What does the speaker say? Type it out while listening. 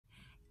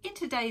In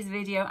today's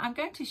video, I'm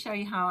going to show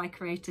you how I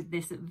created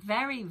this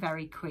very,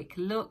 very quick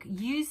look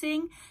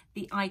using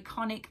the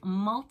iconic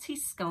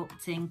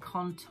multi-sculpting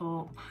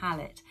contour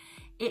palette.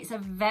 It's a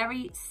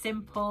very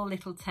simple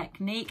little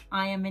technique.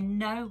 I am in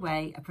no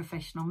way a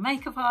professional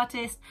makeup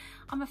artist.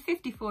 I'm a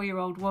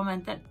 54-year-old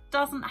woman that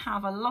doesn't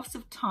have a lot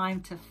of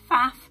time to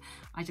faff.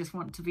 I just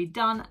want to be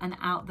done and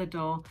out the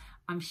door.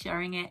 I'm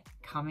sharing it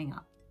coming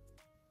up.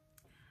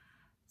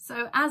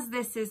 So as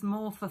this is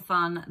more for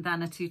fun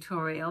than a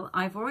tutorial,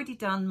 I've already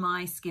done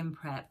my skin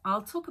prep.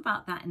 I'll talk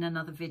about that in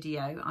another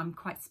video. I'm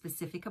quite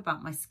specific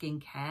about my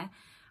skincare. I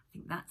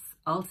think that's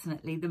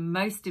ultimately the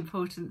most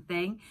important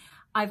thing.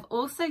 I've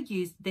also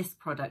used this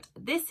product.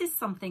 This is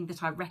something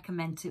that I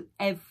recommend to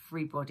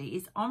everybody.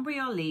 It's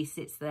Ombre Elise.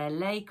 It's their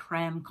Lait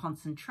Creme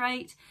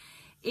Concentrate.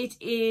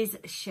 It is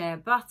shea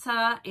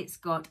butter. It's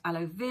got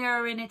aloe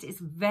vera in it. It's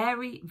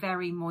very,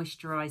 very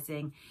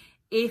moisturizing.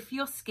 If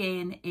your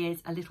skin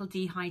is a little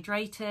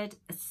dehydrated,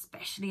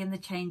 especially in the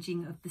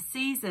changing of the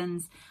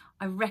seasons,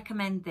 I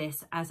recommend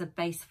this as a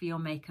base for your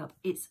makeup.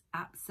 It's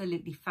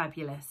absolutely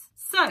fabulous.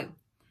 So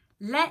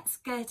let's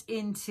get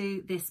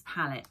into this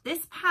palette.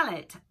 This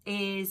palette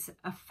is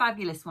a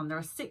fabulous one. There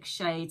are 6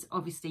 shades.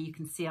 Obviously, you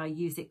can see I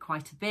use it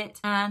quite a bit,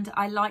 and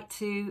I like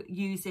to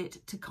use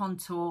it to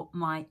contour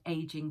my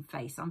aging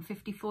face. I'm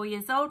 54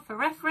 years old for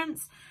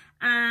reference,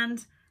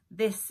 and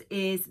this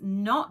is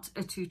not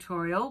a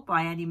tutorial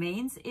by any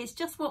means. It's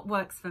just what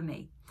works for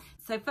me.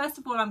 So first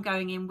of all, I'm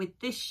going in with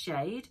this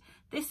shade.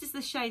 This is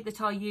the shade that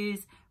I'll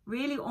use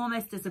really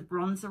almost as a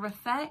bronzer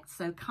effect.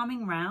 So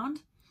coming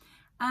round.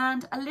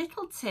 And a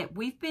little tip,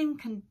 we've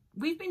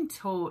been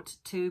taught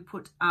to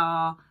put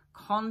our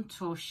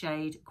contour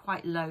shade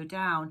quite low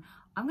down.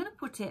 I'm going to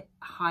put it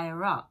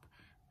higher up,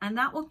 and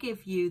that will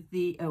give you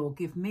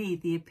give me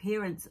the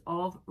appearance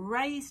of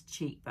raised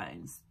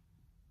cheekbones.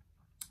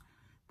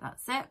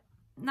 That's it.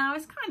 Now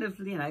it's kind of,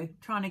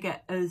 trying to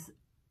get as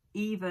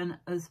even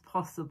as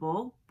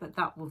possible, but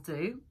that will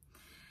do.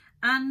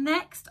 And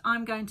next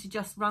I'm going to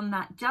just run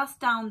that just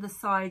down the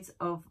sides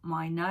of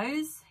my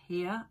nose,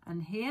 here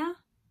and here.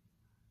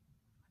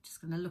 I'm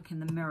just going to look in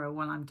the mirror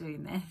while I'm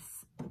doing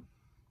this.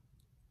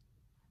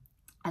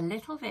 A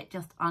little bit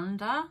just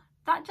under.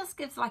 That just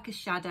gives like a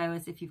shadow,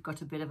 as if you've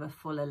got a bit of a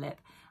fuller lip.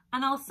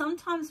 And I'll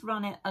sometimes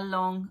run it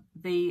along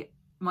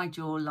my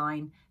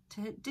jawline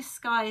to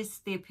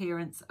disguise the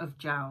appearance of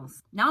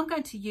jowls. Now I'm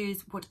going to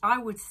use what I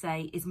would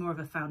say is more of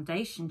a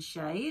foundation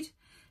shade.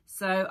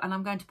 And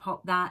I'm going to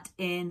pop that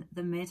in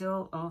the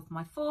middle of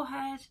my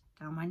forehead,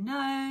 down my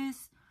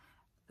nose,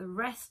 the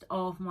rest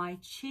of my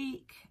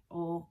cheek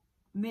or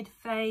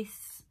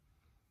mid-face,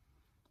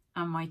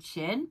 and my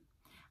chin.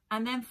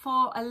 And then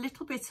for a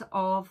little bit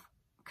of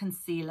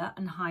concealer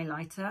and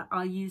highlighter,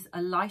 I'll use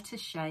a lighter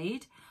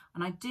shade.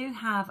 And I do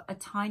have a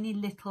tiny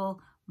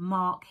little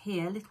mark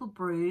here, little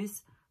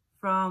bruise,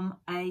 from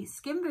a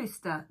skin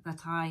booster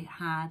that I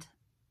had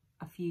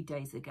a few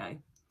days ago.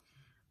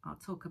 I'll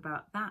talk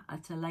about that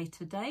at a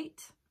later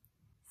date.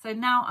 So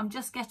now I'm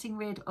just getting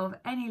rid of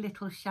any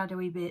little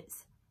shadowy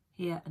bits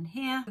here and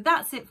here.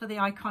 That's it for the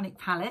iconic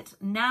palette.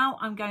 Now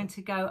I'm going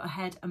to go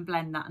ahead and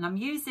blend that, and I'm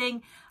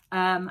using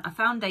a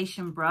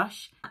foundation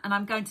brush, and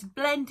I'm going to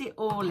blend it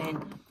all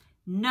in.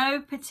 No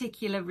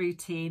particular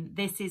routine.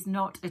 This is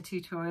not a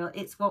tutorial.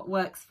 It's what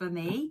works for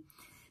me.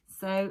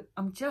 So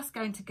I'm just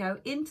going to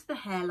go into the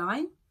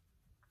hairline,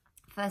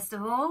 first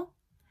of all,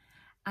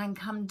 and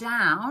come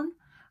down,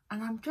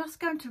 and I'm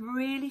just going to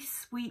really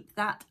sweep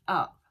that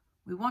up.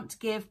 We want to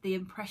give the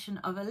impression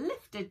of a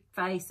lifted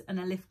face and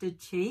a lifted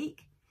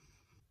cheek,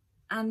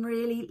 and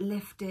really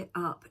lift it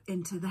up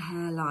into the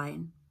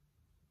hairline.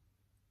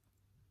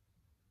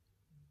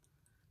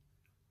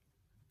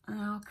 And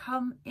I'll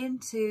come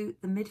into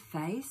the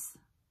mid-face,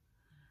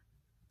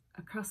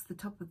 across the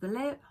top of the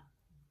lip.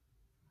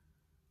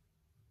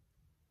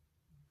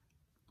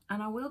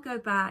 And I will go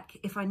back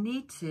if I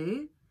need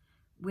to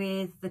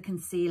with the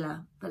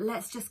concealer, but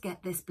let's just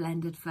get this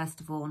blended first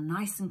of all,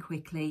 nice and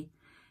quickly,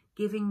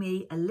 giving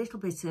me a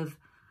little bit of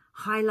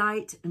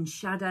highlight and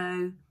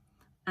shadow,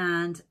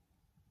 and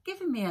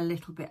giving me a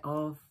little bit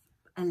of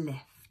a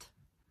lift.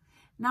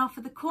 Now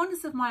for the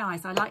corners of my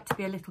eyes, I like to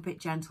be a little bit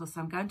gentle,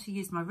 so I'm going to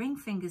use my ring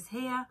fingers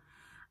here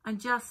and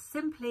just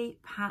simply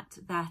pat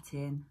that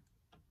in.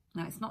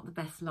 Now it's not the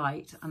best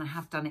light, and I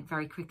have done it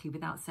very quickly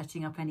without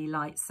setting up any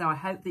lights, so I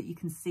hope that you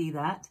can see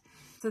that.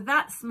 So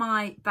that's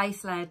my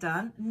base layer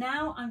done.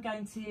 Now I'm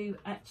going to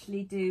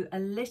actually do a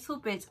little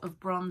bit of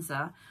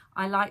bronzer.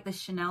 I like the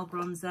Chanel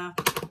bronzer.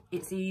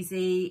 It's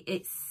easy,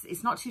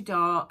 it's not too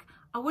dark.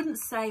 I wouldn't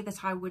say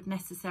that I would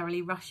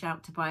necessarily rush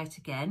out to buy it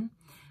again.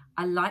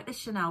 I like the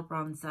Chanel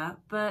bronzer,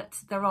 but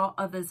there are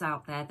others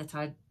out there that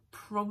I'd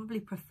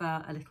probably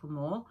prefer a little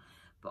more.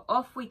 But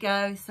off we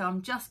go. So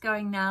I'm just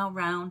going now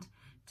round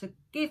to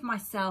give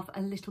myself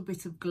a little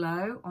bit of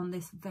glow on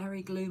this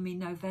very gloomy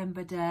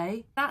November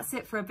day. That's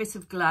it for a bit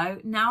of glow.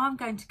 Now I'm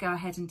going to go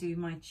ahead and do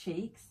my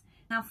cheeks.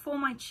 Now for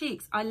my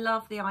cheeks, I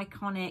love the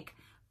iconic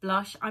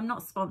blush. I'm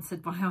not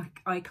sponsored by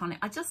Iconic.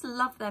 I just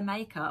love their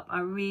makeup. I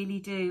really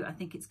do. I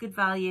think it's good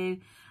value,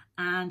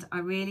 and I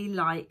really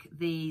like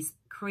these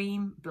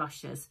cream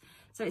blushes.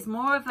 So it's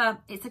more of a,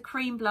 it's a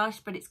cream blush,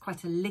 but it's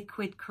quite a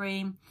liquid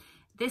cream.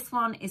 This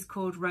one is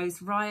called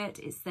Rose Riot.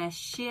 It's their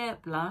sheer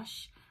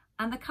blush,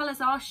 and the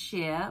colours are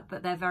sheer,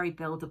 but they're very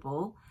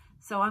buildable.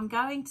 So I'm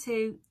going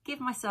to give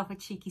myself a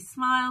cheeky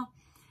smile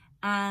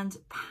and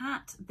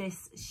pat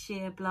this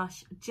sheer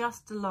blush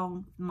just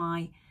along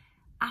my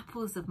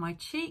apples of my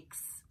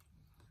cheeks,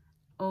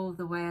 all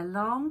the way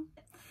along.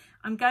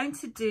 I'm going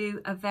to do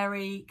a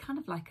very kind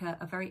of like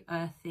a very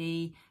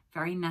earthy,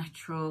 very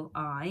natural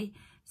eye.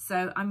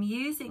 So I'm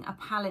using a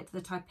palette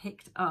that I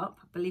picked up,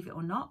 believe it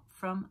or not,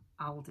 from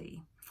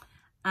Aldi.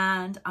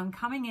 And I'm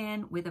coming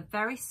in with a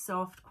very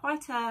soft,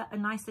 quite a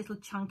nice little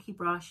chunky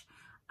brush.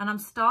 And I'm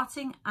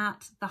starting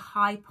at the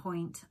high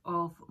point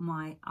of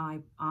my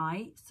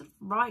eye, sort of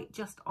right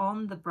just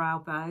on the brow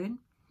bone.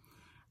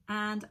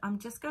 And I'm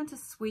just going to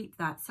sweep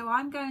that. So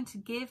I'm going to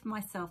give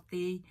myself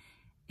the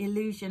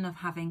illusion of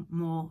having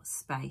more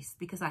space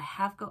because I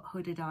have got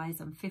hooded eyes.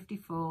 I'm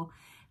 54.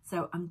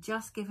 So I'm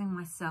just giving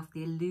myself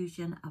the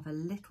illusion of a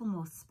little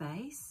more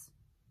space.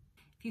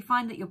 If you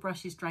find that your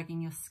brush is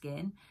dragging your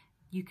skin,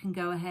 you can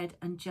go ahead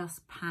and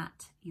just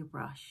pat your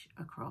brush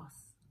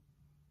across.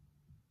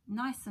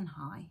 Nice and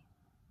high.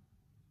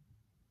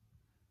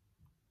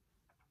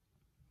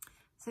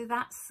 So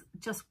that's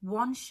just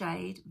one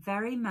shade,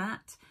 very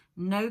matte,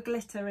 no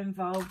glitter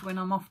involved when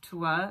I'm off to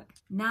work.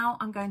 Now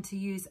I'm going to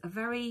use a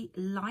very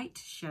light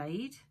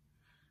shade,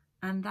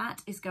 and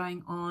that is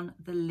going on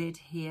the lid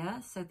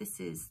here. So this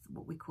is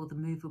what we call the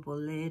movable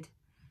lid.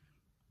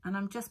 And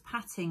I'm just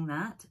patting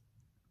that.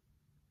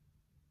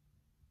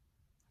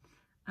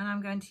 And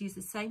I'm going to use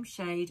the same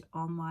shade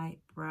on my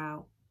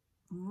brow,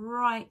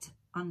 right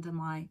under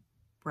my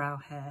brow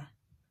hair.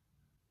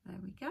 There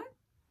we go.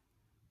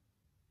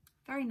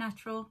 Very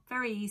natural,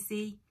 very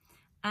easy,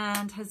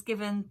 and has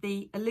given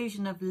the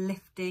illusion of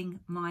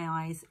lifting my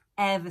eyes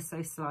ever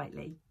so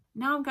slightly.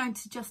 Now I'm going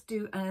to just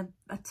do a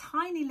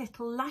tiny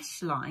little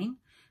lash line.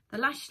 The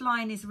lash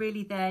line is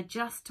really there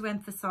just to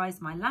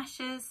emphasize my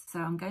lashes. So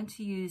I'm going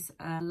to use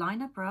a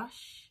liner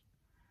brush,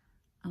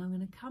 and I'm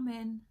going to come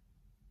in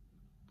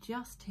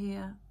just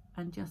here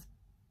and just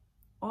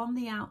on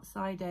the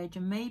outside edge,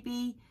 and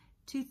maybe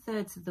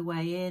 2/3 of the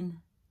way in,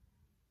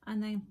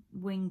 and then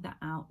wing that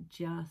out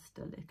just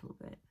a little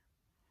bit.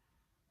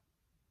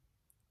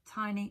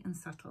 Tiny and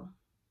subtle.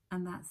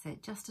 And that's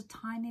it, just a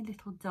tiny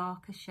little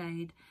darker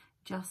shade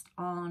just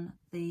on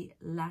the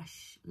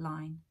lash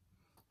line.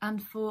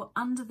 And for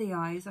under the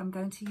eyes, I'm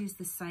going to use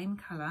the same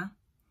colour,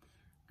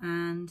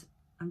 and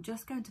I'm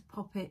just going to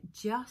pop it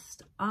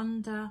just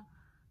under,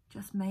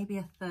 just maybe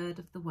 1/3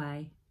 of the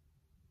way.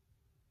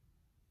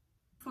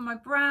 For my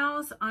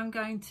brows, I'm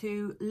going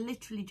to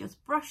literally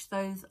just brush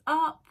those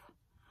up.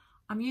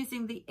 I'm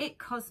using the It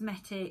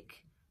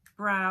Cosmetic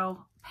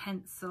brow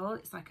pencil.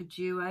 It's like a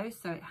duo,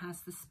 so it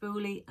has the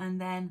spoolie and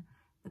then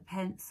the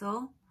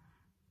pencil.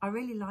 I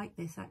really like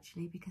this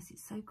actually because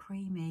it's so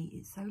creamy.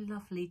 It's so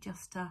lovely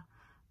just to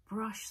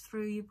brush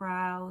through your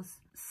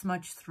brows,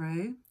 smudge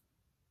through.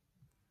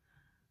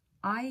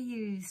 I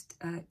used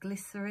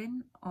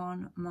glycerin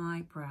on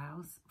my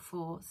brows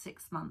for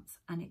 6 months,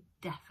 and it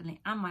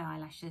definitely, and my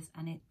eyelashes,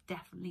 and it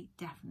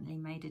definitely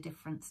made a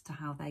difference to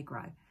how they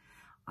grow.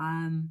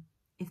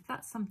 If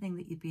that's something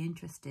that you'd be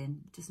interested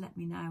in, just let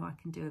me know, I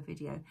can do a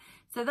video.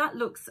 So that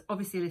looks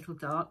obviously a little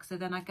dark. So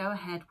then I go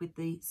ahead with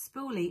the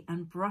spoolie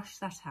and brush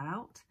that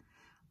out.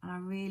 And I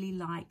really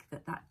like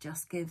that that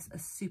just gives a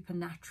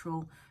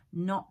supernatural,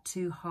 not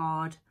too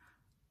hard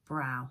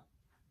brow.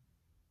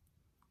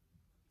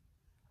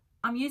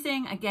 I'm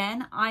using,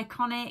 again,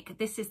 Iconic.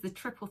 This is the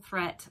Triple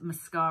Threat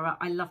mascara.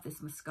 I love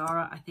this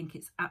mascara. I think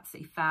it's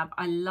absolutely fab.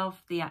 I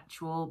love the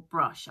actual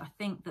brush. I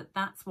think that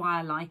that's why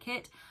I like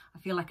it. I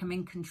feel like I'm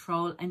in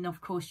control, and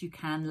of course you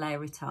can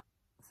layer it up.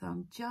 So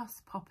I'm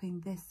just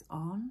popping this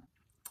on.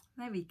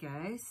 There we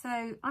go.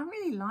 So I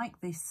really like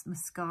this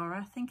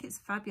mascara. I think it's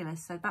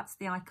fabulous. So that's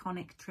the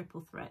Iconic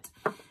Triple Threat.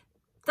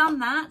 Done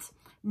that.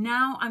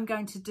 Now I'm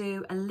going to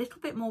do a little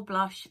bit more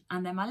blush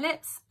and then my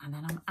lips, and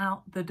then I'm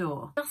out the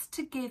door. Just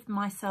to give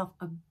myself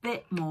a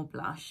bit more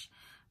blush,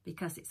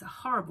 because it's a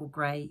horrible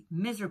grey,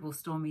 miserable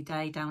stormy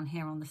day down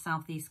here on the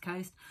southeast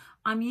coast.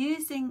 I'm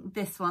using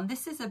this one.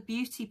 This is a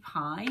Beauty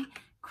Pie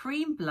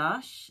cream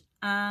blush,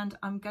 and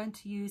I'm going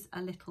to use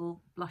a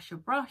little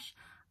blusher brush,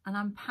 and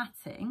I'm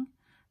patting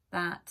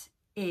that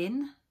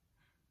in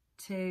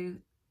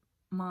to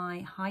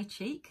my high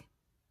cheek.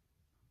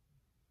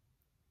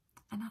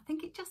 And I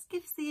think it just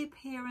gives the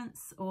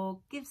appearance, or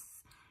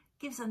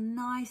gives a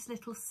nice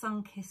little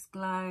sun-kissed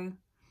glow.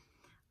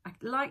 I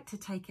like to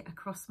take it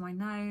across my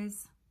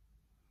nose.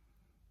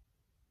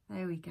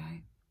 There we go.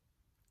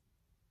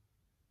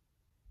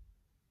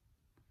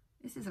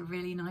 This is a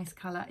really nice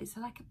colour. It's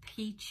like a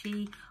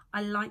peachy,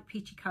 I like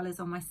peachy colours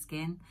on my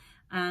skin,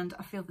 and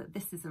I feel that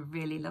this is a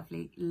really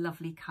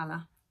lovely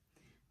colour.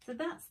 So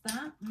that's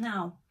that.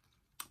 Now,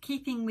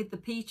 keeping with the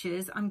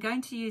peaches, I'm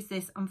going to use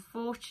this,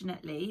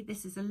 unfortunately,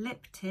 this is a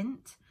lip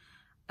tint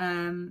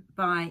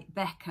by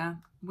Becca,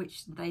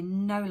 which they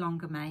no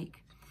longer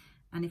make.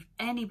 And if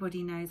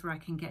anybody knows where I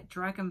can get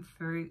Dragon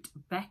Fruit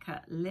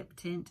Becca Lip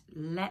Tint,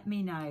 let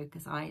me know,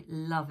 because I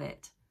love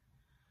it.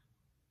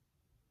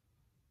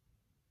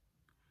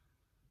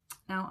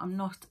 Now, I'm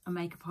not a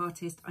makeup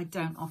artist. I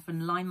don't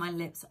often line my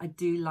lips. I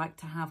do like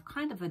to have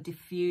kind of a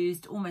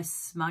diffused,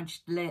 almost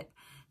smudged lip.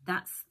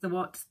 That's the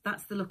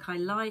look I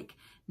like.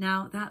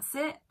 Now, that's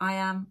it. I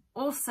am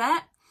all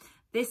set.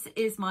 This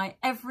is my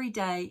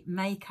everyday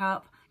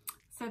makeup.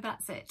 So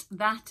that's it.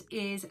 That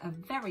is a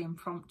very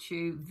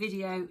impromptu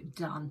video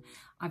done.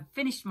 I've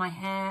finished my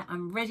hair.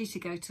 I'm ready to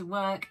go to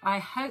work. I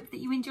hope that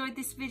you enjoyed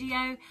this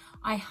video.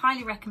 I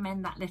highly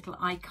recommend that little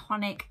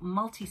iconic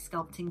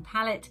multi-sculpting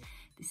palette.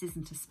 This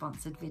isn't a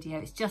sponsored video.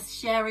 It's just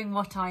sharing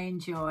what I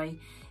enjoy.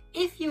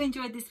 If you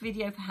enjoyed this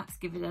video, perhaps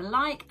give it a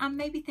like and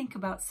maybe think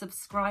about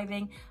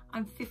subscribing.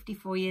 I'm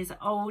 54 years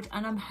old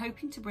and I'm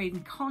hoping to bring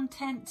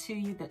content to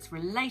you that's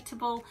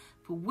relatable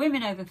for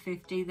women over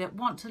 50 that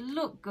want to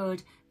look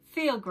good,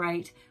 feel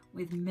great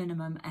with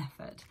minimum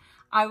effort.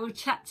 I will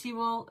chat to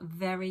you all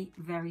very,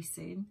 very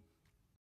soon.